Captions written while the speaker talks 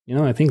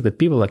I think that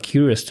people are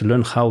curious to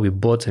learn how we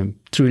bought $1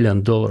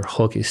 trillion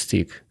hockey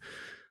stick.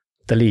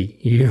 Tali,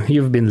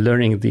 you've been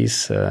learning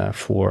this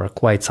for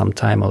quite some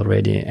time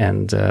already,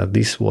 and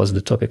this was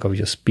the topic of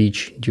your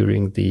speech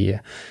during the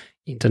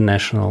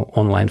International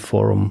Online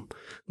Forum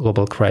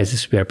Global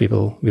Crisis Where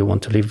People Will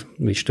Want to Live,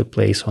 which took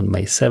place on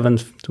May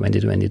 7th,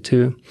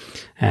 2022.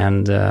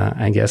 And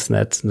I guess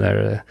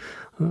that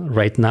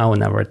right now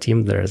in our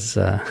team, there's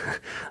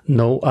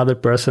no other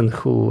person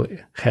who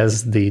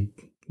has the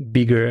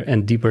bigger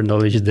and deeper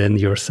knowledge than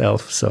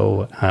yourself.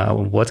 So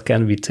what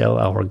can we tell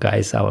our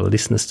guys, our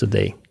listeners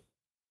today?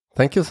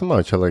 Thank you so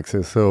much,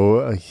 Alexis. So,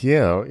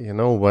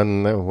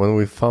 when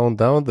we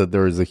found out that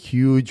there is a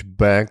huge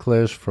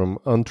backlash from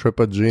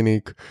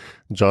anthropogenic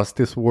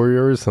justice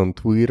warriors on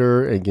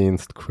Twitter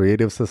against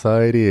Creative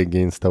Society,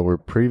 against our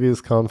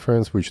previous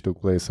conference, which took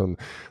place on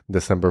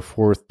December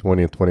 4th,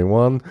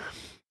 2021,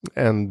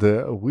 and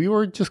we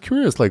were just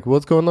curious, like,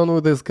 what's going on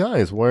with these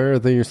guys? Why are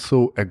they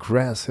so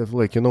aggressive?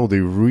 Like,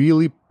 they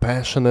really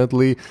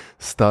passionately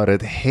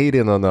started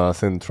hating on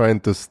us and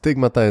trying to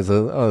stigmatize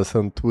us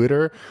on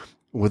Twitter,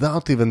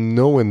 without even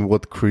knowing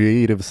what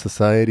Creative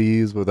Society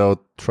is, without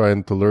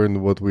trying to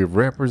learn what we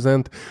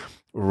represent.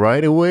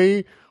 Right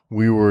away,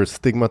 we were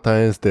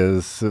stigmatized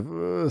as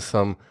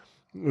some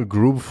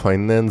group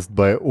financed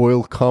by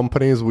oil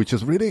companies, which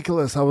is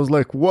ridiculous. I was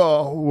like,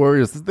 whoa, where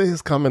is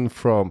this coming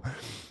from?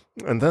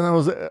 And then I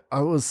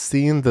was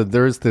seeing that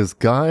there's this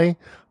guy,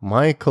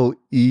 Michael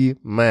E.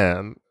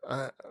 Mann.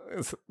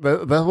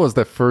 That was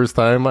the first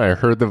time I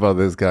heard about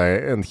this guy,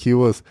 and he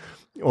was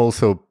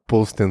also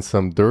posting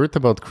some dirt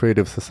about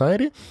Creative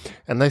Society,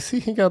 and I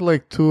see he got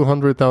like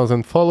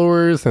 200,000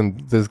 followers,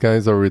 and these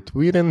guys are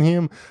retweeting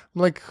him.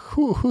 I'm like,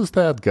 who's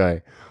that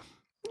guy?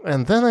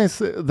 And then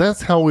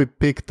that's how we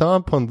picked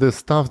up on this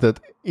stuff,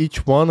 that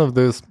each one of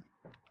these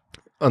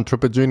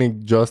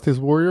anthropogenic justice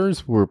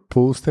warriors were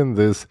posting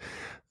this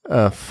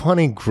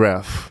funny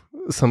graph,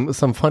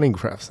 some funny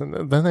graphs,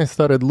 and then I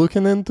started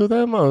looking into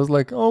them. I was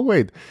like, oh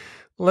wait,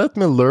 let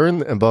me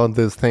learn about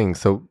this thing.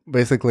 So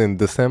basically in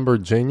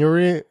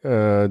January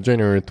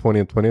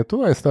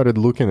 2022, I started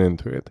looking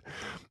into it.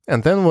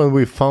 And then when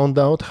we found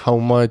out how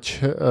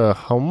much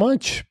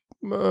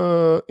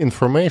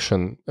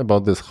information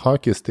about this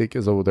hockey stick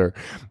is over there,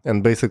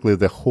 and basically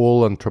the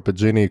whole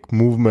anthropogenic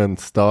movement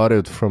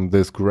started from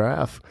this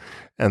graph,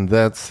 and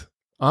that's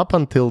up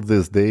until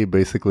this day,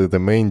 basically the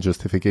main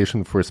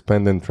justification for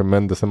spending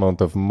tremendous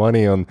amount of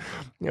money on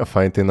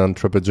fighting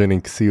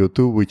anthropogenic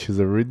CO2, which is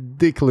a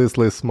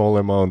ridiculously small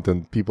amount,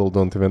 and people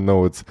don't even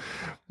know it's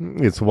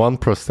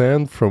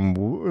 1% from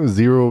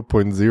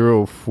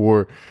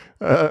 0.04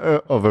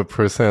 of a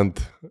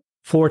percent.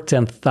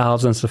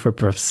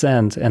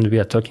 0.4%, and we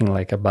are talking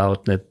like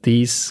about that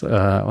these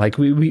like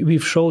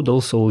we've showed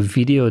also a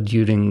video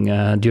during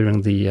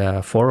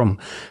the forum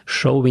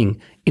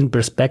showing in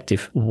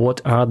perspective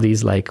what are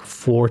these like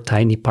 4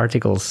 tiny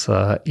particles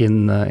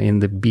in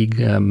the big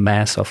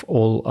mass of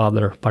all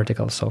other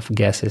particles of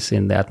gases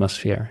in the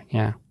atmosphere.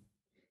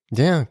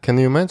 Yeah, can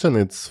you imagine?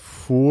 It's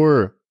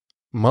 4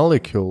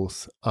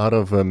 molecules out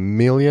of 1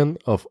 million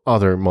of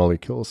other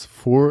molecules.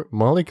 4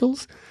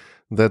 molecules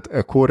that,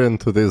 according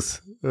to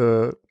this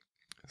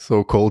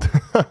so-called,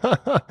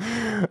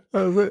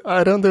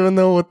 I don't even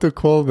know what to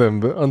call them,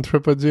 but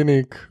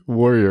anthropogenic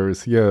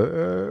warriors,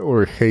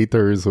 or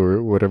haters,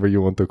 or whatever you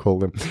want to call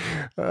them.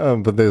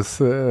 But this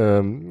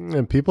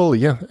people,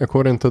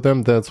 according to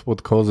them, that's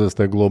what causes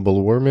the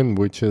global warming,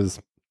 which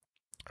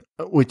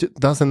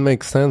doesn't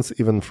make sense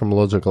even from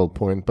logical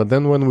point. But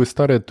then when we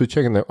started to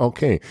check,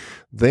 okay,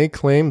 they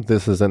claim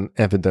this is an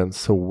evidence.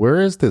 So where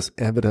is this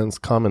evidence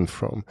coming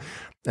from?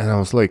 And I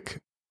was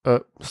like,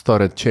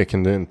 started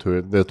checking into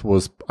it. That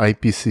was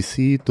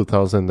IPCC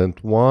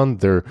 2001.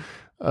 Their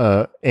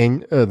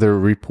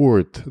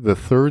report, the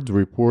 3rd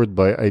report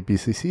by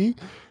IPCC,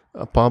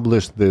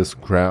 published this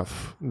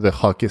graph, the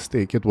hockey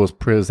stick. It was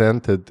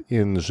presented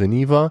in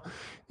Geneva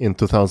in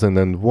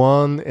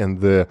 2001,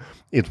 and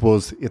it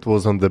was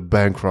on the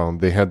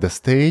background. They had the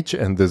stage,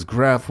 and this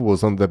graph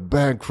was on the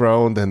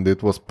background, and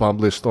it was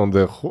published on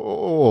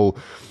all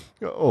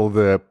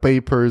the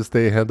papers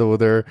they had over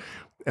there.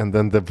 And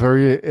then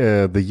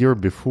the year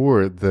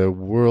before, the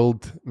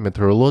World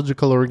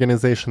Meteorological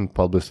Organization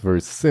published very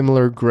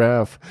similar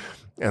graph,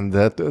 and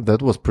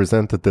that was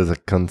presented as a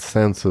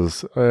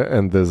consensus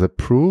and as a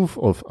proof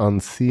of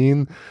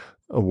unseen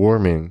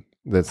warming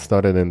that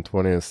started in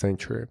 20th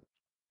century.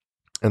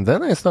 And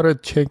then I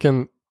started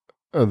checking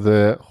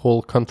the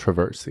whole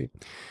controversy.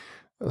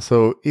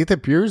 So it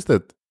appears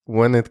that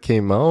when it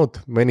came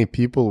out, many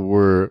people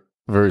were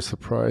very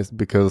surprised,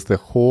 because the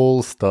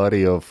whole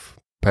study of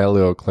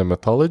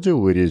paleoclimatology,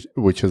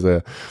 which is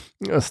a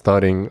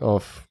studying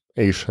of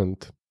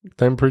ancient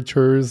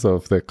temperatures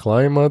of the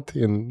climate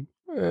in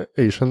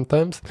ancient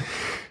times,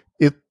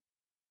 it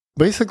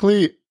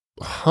basically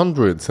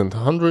hundreds and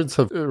hundreds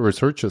of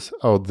researchers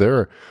out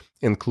there,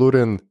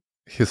 including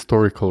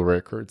historical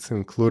records,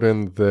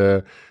 including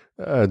the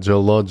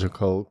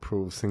geological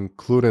proofs,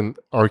 including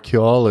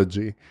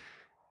archaeology,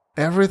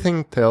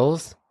 everything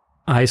tells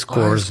ice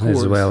cores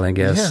as well, I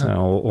guess. Yeah.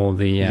 All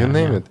the you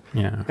name it.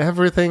 Yeah.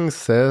 Everything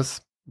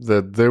says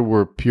that there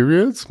were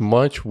periods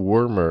much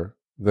warmer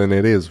than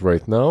it is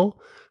right now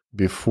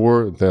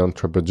before the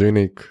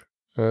anthropogenic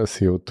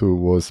CO2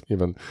 was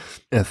even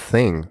a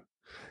thing.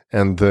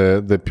 And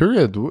the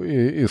period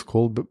is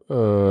called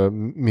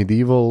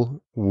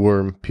medieval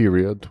warm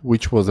period,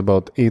 which was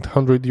about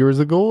 800 years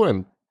ago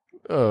and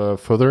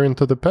further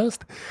into the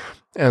past.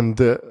 And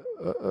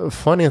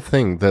funny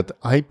thing that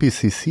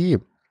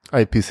IPCC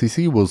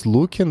was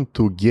looking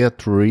to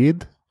get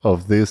rid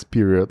of this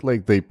period.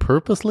 Like they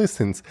purposely,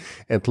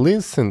 at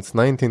least since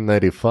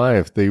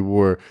 1995, they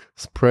were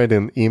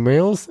spreading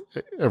emails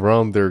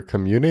around their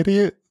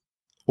community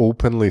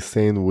openly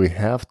saying we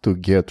have to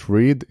get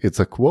rid. It's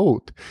a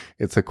quote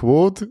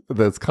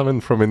that's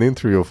coming from an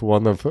interview of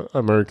one of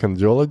American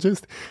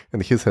geologists,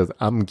 and he says,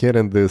 I'm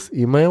getting this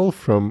email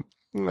from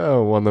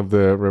one of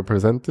the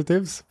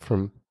representatives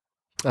from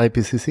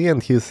IPCC,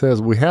 and he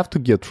says we have to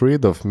get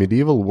rid of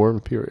medieval warm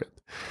period.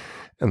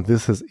 And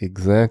this is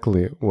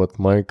exactly what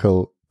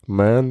Michael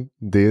Mann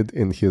did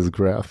in his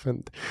graph.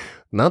 And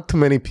not too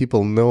many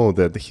people know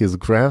that his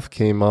graph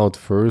came out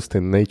first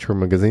in Nature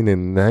magazine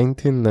in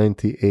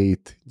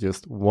 1998,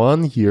 just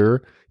 1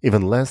 year,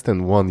 even less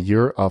than 1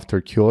 year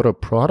after Kyoto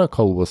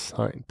Protocol was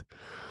signed.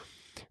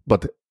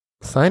 But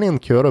signing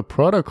Kyoto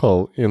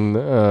Protocol in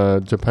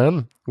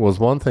Japan was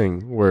one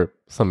thing where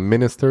some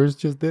ministers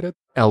just did it.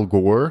 Al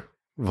Gore,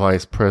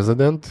 vice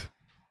president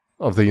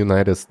of the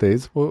United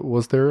States,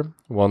 was there,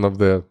 one of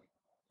the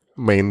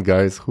main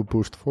guys who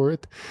pushed for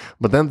it.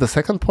 But then the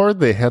second part,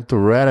 they had to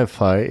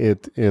ratify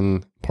it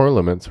in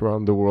parliaments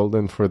around the world,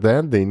 and for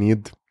that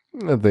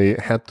they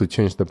had to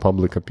change the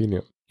public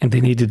opinion. And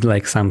they needed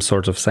like some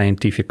sort of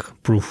scientific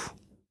proof.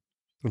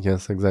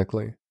 Yes,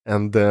 exactly.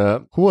 And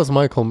who was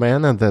Michael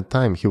Mann at that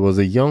time? He was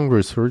a young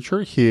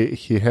researcher.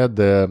 He had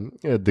a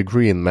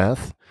degree in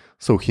math,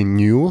 so he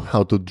knew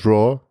how to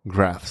draw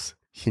graphs.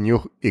 He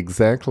knew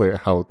exactly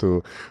how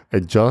to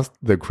adjust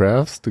the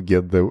graphs to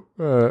get the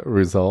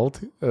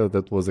result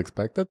that was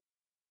expected.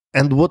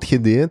 And what he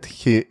did,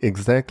 he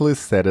exactly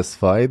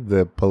satisfied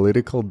the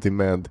political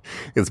demand.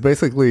 It's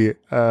basically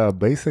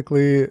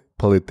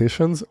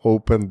politicians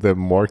opened the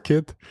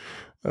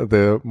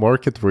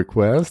market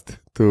request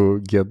to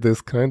get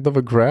this kind of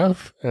a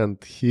graph,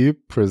 and he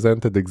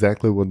presented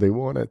exactly what they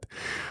wanted.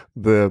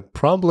 The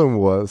problem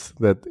was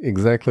that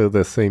exactly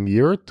the same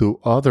year, two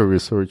other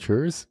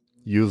researchers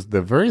used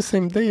the very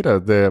same data,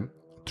 the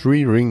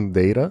tree-ring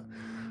data,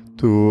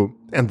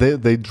 and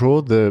they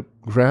draw the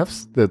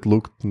graphs that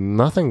looked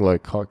nothing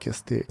like hockey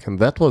stick, and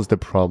that was the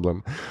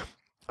problem.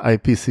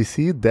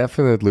 IPCC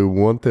definitely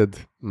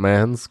wanted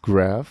Mann's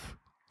graph,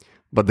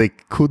 but they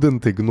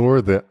couldn't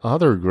ignore the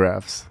other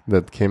graphs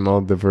that came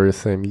out the very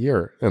same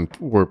year and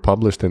were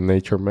published in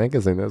Nature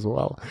magazine as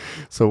well.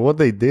 So what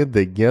they did,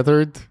 they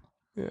gathered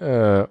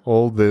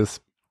all these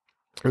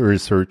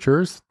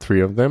researchers, three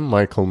of them,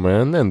 Michael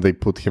Mann, and they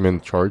put him in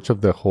charge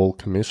of the whole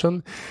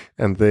commission,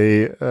 and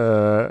they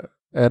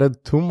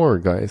added two more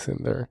guys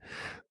in there.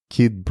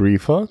 Keith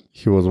Brifa,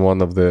 he was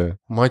one of the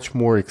much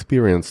more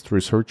experienced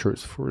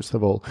researchers, first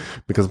of all,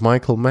 because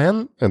Michael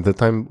Mann, at the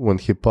time when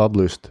he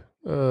published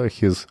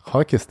his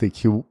hockey stick,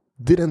 he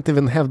didn't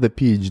even have the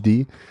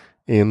PhD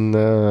in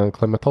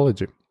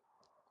climatology.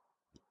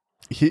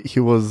 He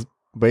was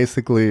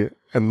basically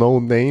a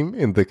known name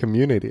in the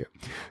community.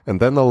 And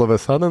then all of a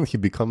sudden he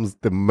becomes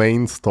the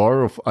main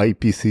star of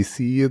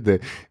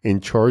IPCC, in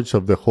charge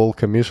of the whole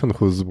commission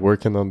who's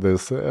working on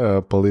this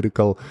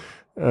political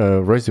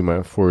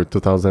resume for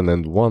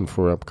 2001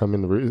 for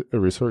upcoming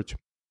research.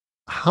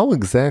 How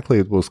exactly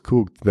it was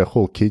cooked, the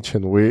whole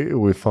kitchen,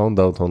 we found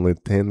out only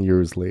 10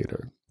 years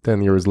later.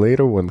 10 years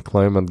later when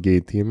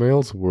ClimateGate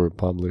emails were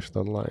published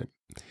online.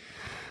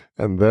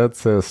 And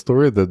that's a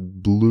story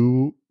that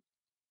blew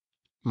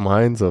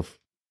minds of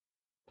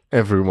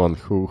everyone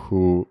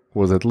who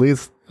was at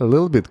least a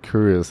little bit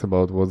curious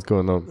about what's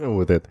going on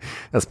with it,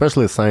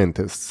 especially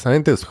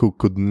scientists who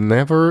could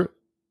never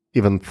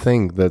even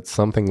think that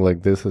something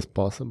like this is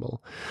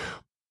possible.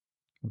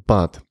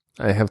 But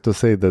I have to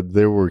say that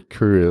there were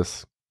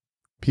curious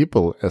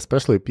people,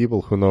 especially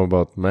people who know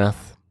about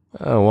math.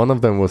 One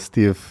of them was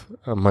Steve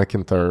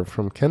McIntyre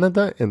from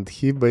Canada, and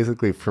he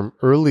basically, from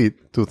early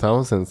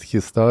 2000s, he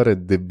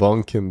started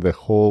debunking the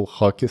whole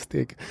hockey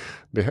stick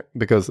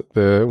because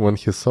when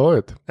he saw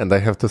it, and I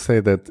have to say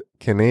that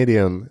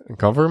Canadian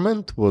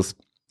government was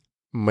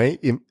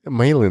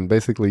mailing,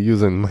 basically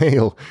using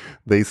mail,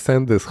 they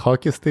sent this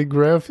hockey stick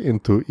graph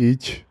into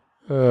each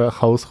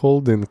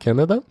household in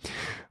Canada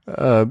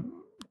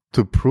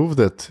to prove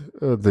that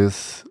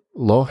this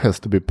law has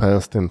to be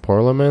passed in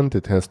parliament,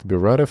 it has to be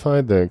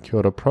ratified, the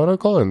Kyoto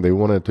Protocol, and they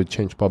wanted to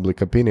change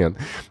public opinion.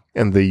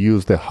 And they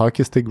used the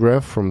hockey stick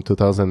graph from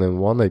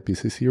 2001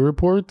 IPCC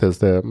report as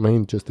the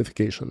main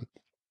justification.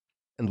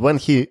 And when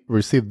he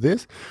received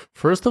this,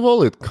 first of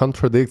all, it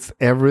contradicts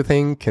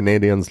everything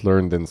Canadians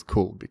learned in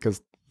school,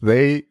 because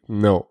they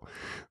know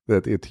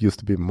that it used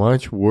to be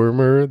much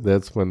warmer.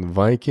 That's when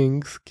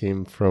Vikings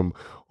came from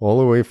all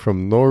the way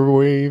from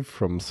Norway,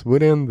 from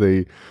Sweden.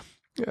 They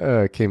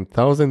came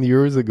 1,000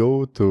 years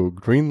ago to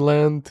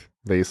Greenland.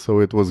 They saw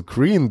it was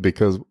green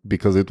because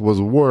it was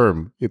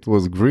warm. It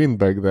was green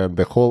back then,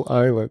 the whole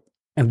island.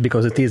 And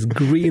because it is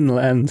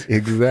Greenland.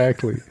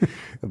 Exactly.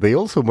 They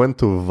also went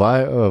to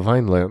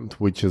Vineland,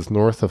 which is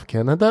north of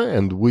Canada,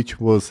 and which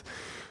was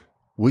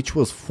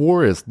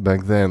forest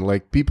back then.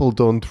 Like, people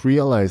don't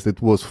realize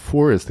it was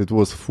forest. It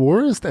was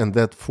forest, and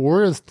that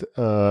forest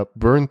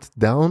burnt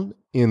down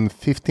in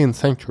 15th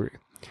century.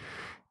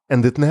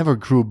 And it never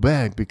grew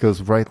back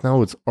because right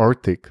now it's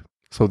Arctic.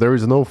 So there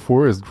is no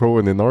forest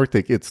growing in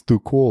Arctic. It's too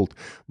cold.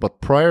 But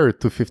prior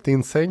to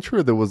 15th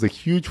century, there was a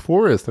huge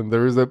forest, and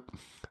there is a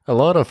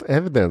lot of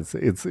evidence.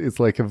 It's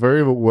like a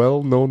very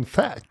well-known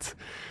fact.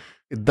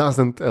 It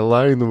doesn't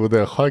align with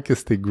a hockey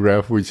stick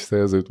graph, which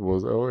says it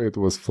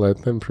was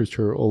flat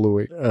temperature all the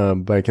way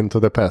back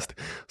into the past.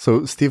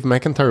 So Steve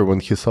McIntyre,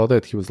 when he saw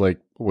that, he was like,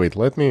 wait,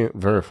 let me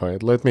verify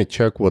it. Let me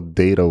check what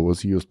data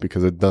was used,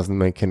 because it doesn't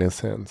make any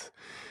sense.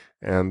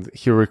 And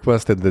he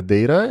requested the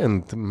data,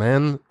 and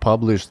man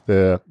published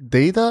the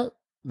data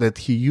that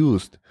he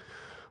used.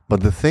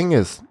 But the thing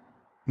is,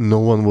 no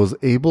one was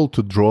able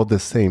to draw the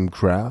same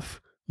graph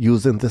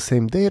using the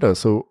same data.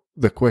 So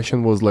the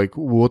question was like,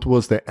 what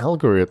was the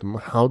algorithm?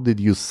 How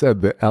did you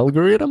set the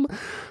algorithm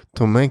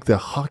to make the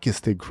hockey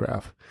stick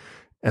graph?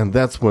 And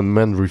that's when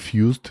man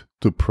refused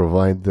to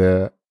provide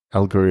the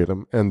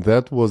algorithm. And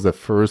that was the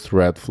first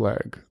red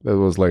flag. That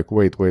was like,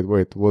 wait,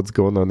 what's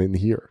going on in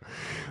here?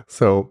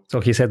 So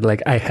he said,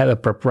 like, I have a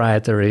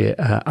proprietary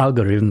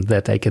algorithm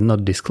that I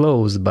cannot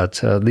disclose,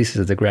 but this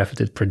is the graph that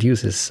it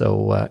produces.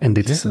 So, and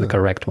it's the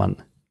correct one.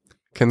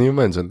 Can you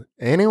imagine?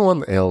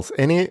 Anyone else,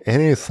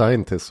 any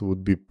scientist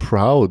would be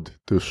proud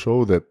to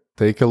show that,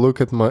 take a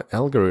look at my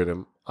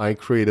algorithm. I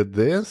created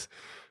this,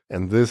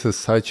 and this is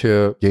such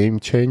a game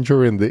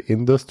changer in the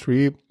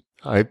industry.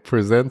 I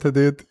presented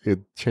it. It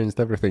changed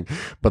everything.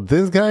 But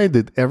this guy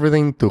did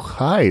everything to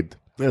hide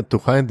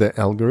the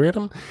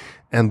algorithm.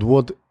 And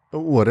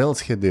what else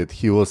he did?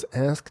 He was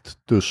asked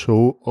to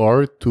show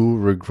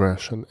R2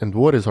 regression. And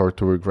what is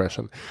R2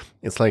 regression?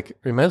 It's like,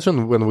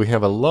 imagine when we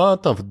have a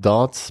lot of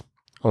dots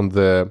on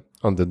the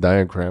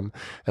diagram,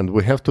 and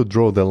we have to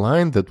draw the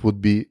line that would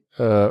be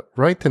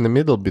right in the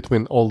middle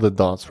between all the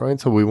dots, right?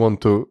 So we want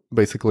to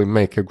basically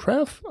make a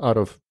graph out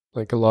of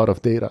like a lot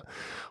of data.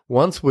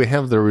 Once we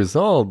have the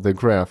result, the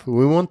graph,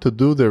 we want to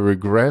do the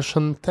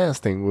regression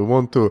testing. We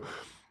want to,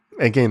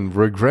 again,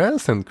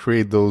 regress and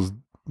create those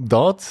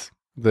dots,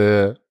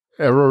 the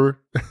error.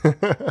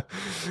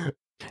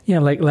 Yeah,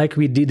 like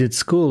we did at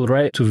school,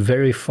 right? To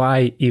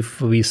verify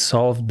if we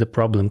solved the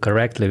problem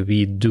correctly,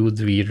 we do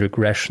the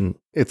regression.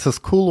 It's a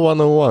school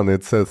 101.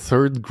 It's a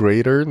third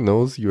grader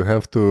knows you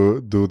have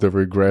to do the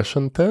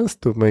regression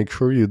test to make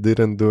sure you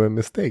didn't do a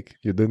mistake.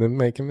 You didn't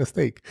make a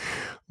mistake.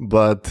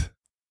 But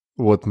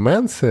what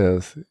man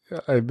says,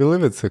 I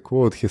believe it's a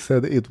quote, he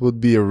said, it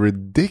would be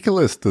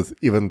ridiculous to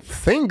even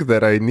think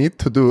that I need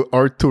to do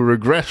R2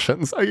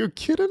 regressions. Are you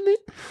kidding me?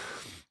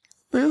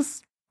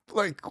 This,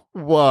 like,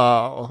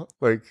 wow.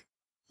 Like,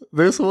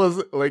 this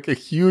was like a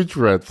huge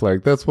red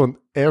flag. That's when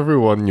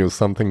everyone knew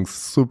something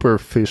super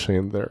fishy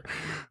in there.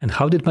 And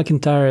how did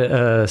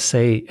McIntyre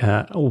say,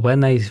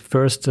 when I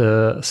first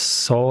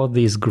saw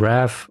this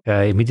graph,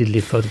 I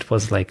immediately thought it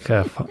was like...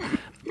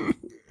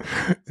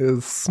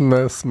 it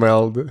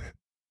smelled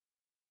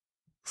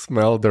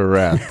the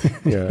rat.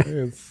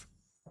 Yeah,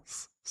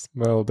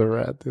 smelled the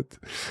rat.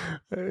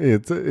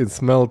 It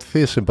smelled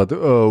fishy. But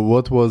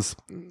what was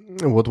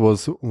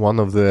one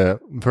of the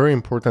very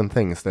important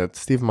things, that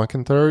Steve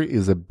McIntyre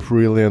is a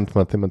brilliant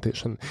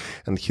mathematician,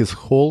 and his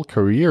whole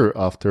career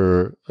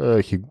after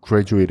he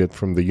graduated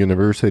from the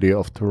University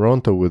of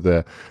Toronto with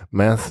a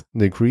math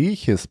degree,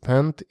 he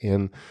spent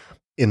in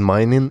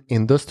mining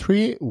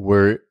industry,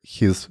 where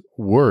his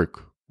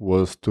work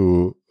was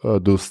to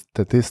do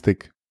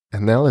statistic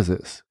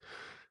analysis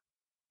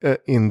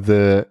in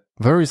the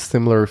very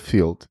similar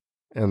field.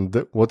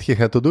 And what he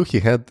had to do,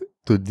 he had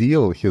to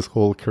deal his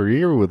whole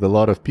career with a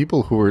lot of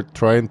people who were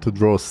trying to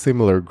draw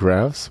similar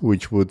graphs,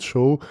 which would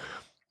show,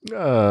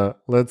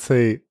 let's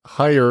say,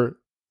 higher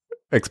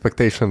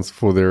expectations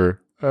for their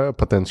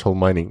potential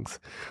minings.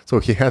 So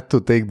he had to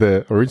take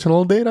the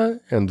original data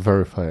and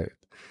verify it.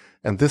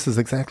 And this is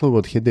exactly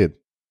what he did.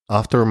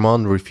 After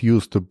Mon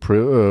refused to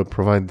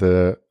provide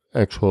the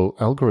actual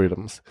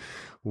algorithms,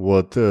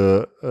 what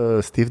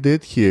Steve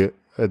did, he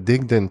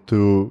digged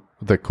into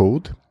the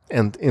code,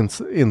 and in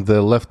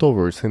the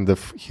leftovers, in the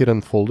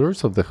hidden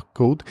folders of the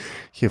code,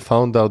 he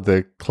found out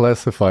the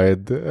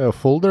classified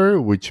folder,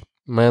 which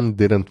man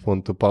didn't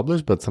want to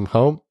publish, but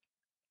somehow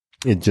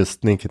it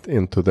just sneaked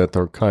into that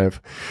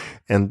archive.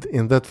 And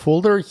in that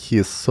folder,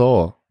 he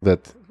saw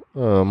that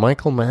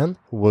Michael Mann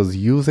was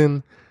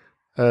using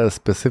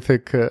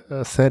specific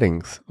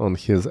settings on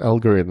his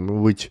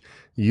algorithm, which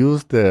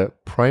used the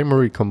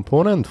primary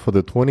component for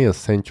the 20th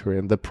century.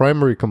 And the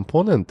primary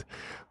component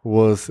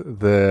was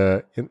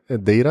the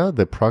data,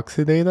 the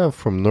proxy data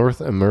from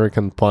North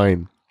American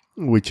pine,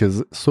 which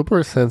is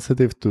super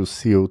sensitive to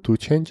CO2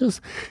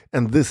 changes.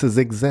 And this is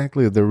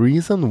exactly the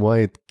reason why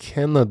it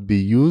cannot be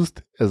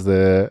used as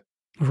a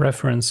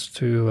reference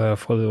to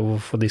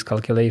for these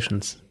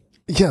calculations.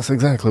 Yes,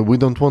 exactly. We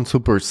don't want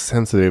super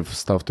sensitive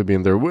stuff to be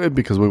in there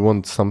because we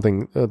want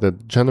something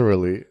that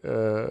generally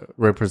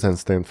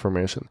represents the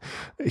information.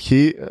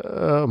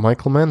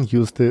 Michael Mann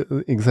used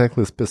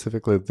exactly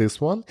specifically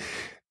this one.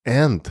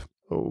 And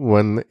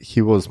when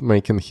he was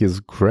making his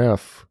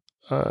graph,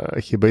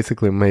 he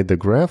basically made a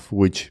graph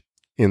which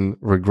in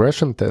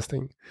regression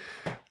testing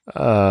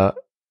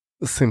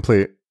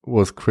simply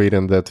was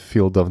creating that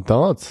field of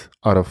dots,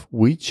 out of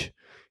which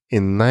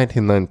in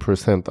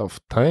 99% of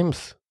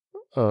times,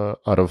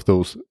 out of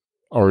those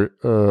are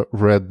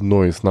red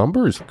noise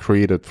numbers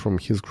created from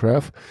his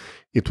graph,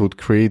 it would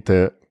create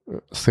a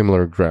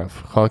similar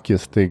graph, hockey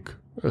stick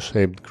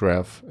shaped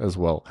graph as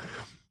well.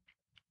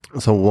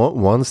 So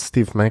once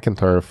Steve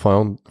McIntyre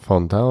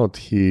found out,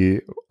 he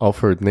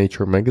offered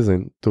Nature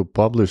magazine to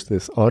publish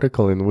this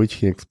article in which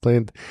he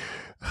explained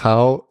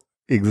how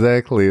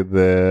exactly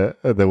there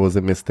was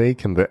a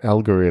mistake in the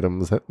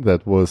algorithms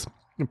that was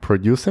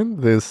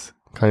producing this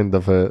kind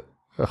of a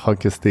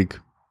hockey stick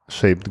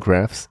shaped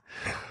graphs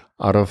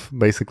out of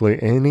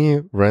basically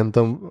any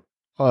random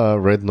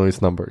red noise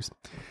numbers.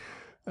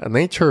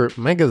 Nature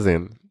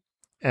magazine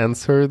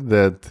answered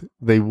that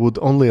they would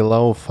only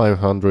allow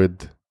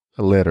 500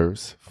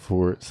 letters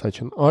for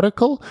such an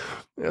article.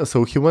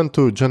 So he went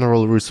to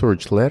General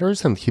Research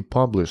Letters and he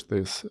published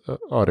this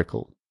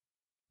article,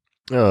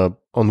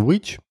 on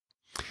which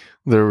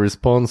the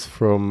response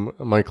from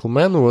Michael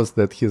Mann was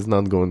that he's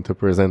not going to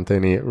present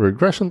any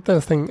regression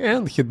testing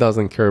and he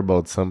doesn't care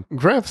about some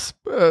graphs,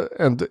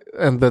 and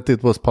that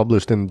it was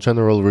published in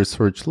General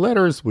Research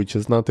Letters, which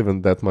is not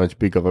even that much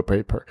big of a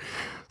paper.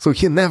 So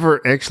he never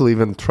actually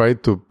even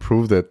tried to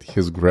prove that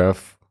his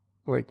graph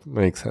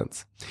makes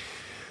sense.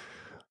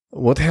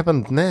 What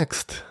happened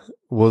next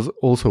was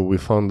also we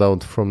found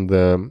out from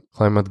the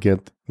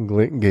ClimateGate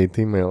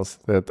emails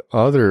that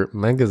other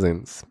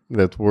magazines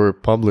that were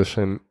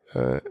publishing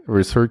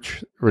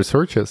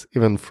researches,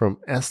 even from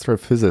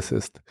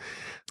astrophysicists,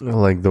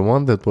 like the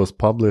one that was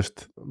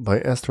published by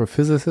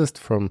astrophysicists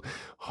from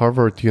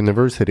Harvard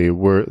University,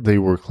 where they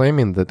were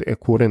claiming that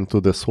according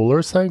to the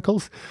solar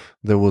cycles,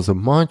 there was a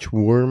much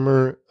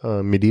warmer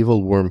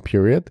medieval warm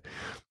period.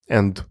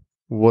 And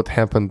what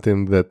happened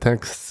in the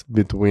texts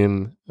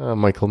between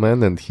Michael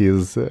Mann and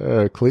his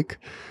clique,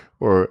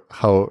 or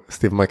how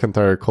Steve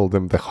McIntyre called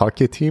them the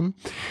hockey team,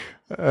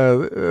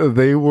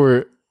 they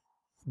were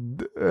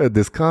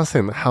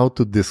discussing how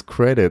to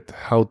discredit,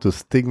 how to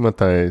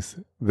stigmatize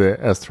the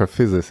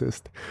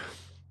astrophysicist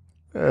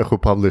who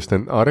published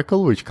an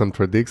article which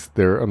contradicts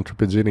their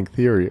anthropogenic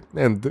theory.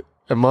 And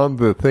among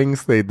the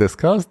things they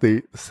discussed,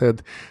 they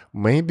said,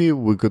 maybe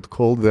we could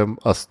call them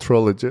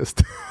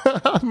astrologists.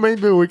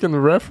 Maybe we can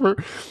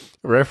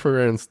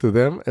reference to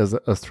them as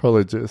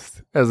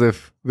astrologists, as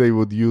if they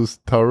would use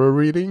tarot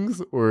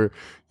readings or,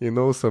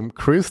 some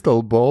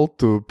crystal ball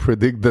to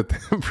predict the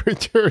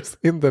temperatures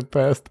in the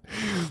past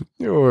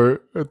or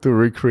to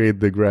recreate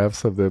the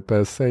graphs of the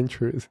past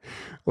centuries.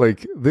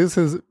 This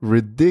is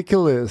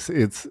ridiculous.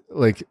 It's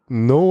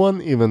no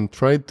one even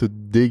tried to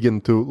dig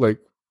into,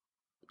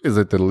 is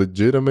it a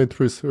legitimate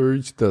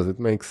research? Does it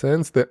make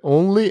sense? The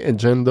only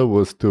agenda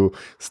was to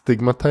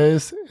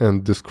stigmatize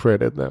and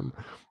discredit them.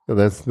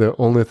 That's the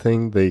only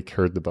thing they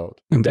cared about.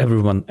 And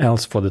everyone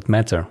else for that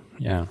matter,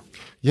 yeah.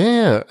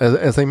 Yeah,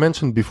 as I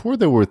mentioned before,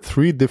 there were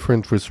 3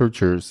 different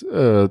researchers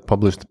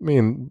published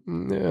in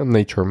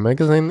Nature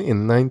magazine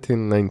in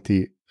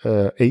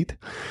 1998.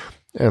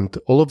 And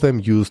all of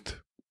them used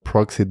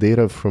proxy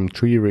data from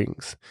tree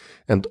rings.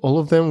 And all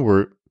of them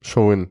were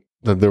showing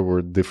that there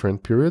were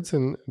different periods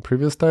in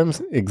previous times,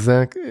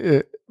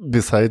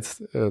 besides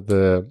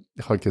the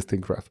hockey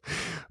stick graph.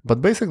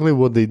 But basically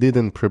what they did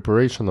in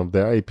preparation of the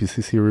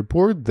IPCC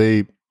report,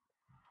 they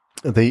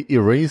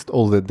erased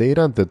all the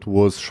data that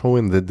was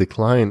showing the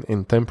decline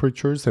in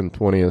temperatures in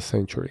 20th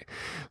century.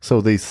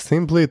 So they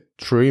simply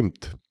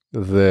trimmed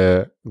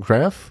the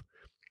graph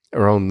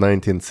around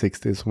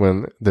 1960s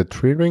when the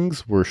tree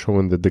rings were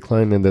showing the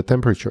decline in the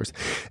temperatures.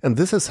 And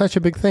this is such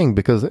a big thing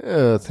because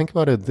think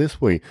about it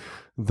this way.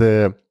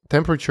 The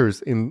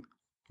temperatures in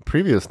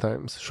previous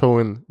times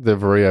showing the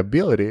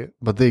variability,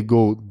 but they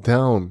go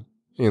down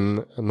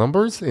in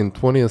numbers in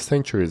 20th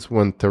centuries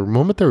when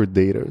thermometer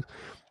data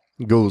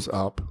goes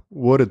up.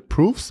 What it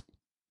proves,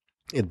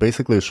 it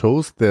basically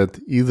shows that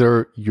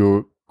either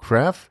your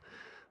graph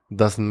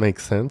doesn't make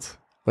sense,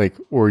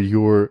 or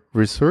your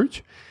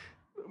research,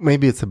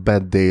 maybe it's a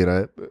bad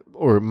data,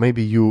 or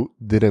maybe you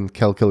didn't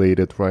calculate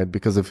it right,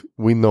 because if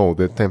we know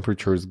that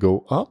temperatures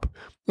go up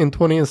in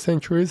 20th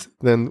centuries,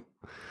 then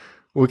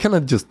we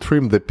cannot just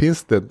trim the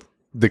piece that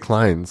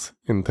declines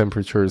in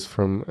temperatures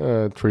from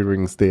tree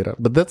rings data.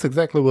 But that's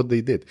exactly what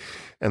they did.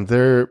 And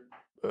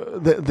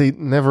they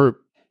never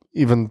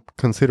even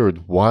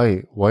considered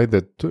why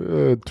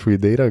the tree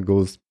data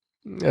goes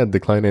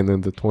declining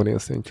in the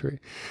 20th century.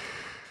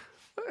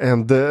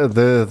 And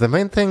the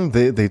main thing,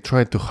 they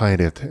tried to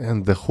hide it.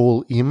 And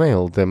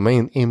the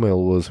main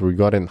email was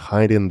regarding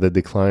hiding the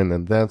decline.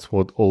 And that's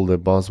what all the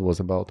buzz was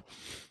about.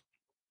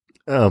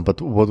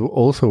 But what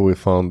also we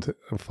found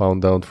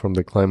out from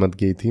the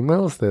ClimateGate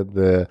emails that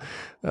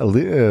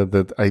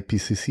that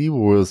IPCC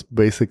was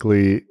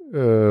basically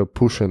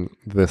pushing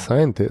the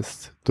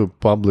scientists to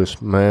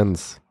publish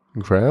man's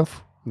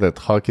graph, that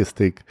hockey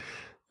stick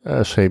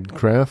shaped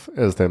graph,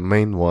 as the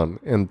main one,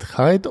 and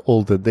hide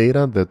all the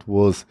data that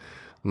was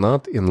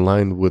not in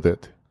line with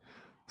it.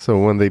 So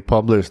when they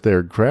published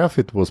their graph,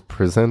 it was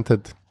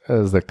presented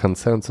as the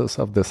consensus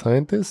of the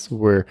scientists,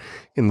 where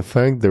in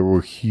fact there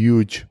were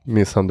huge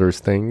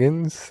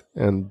misunderstandings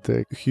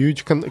and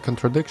huge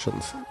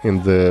contradictions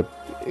in the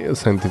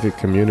scientific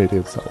community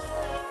itself.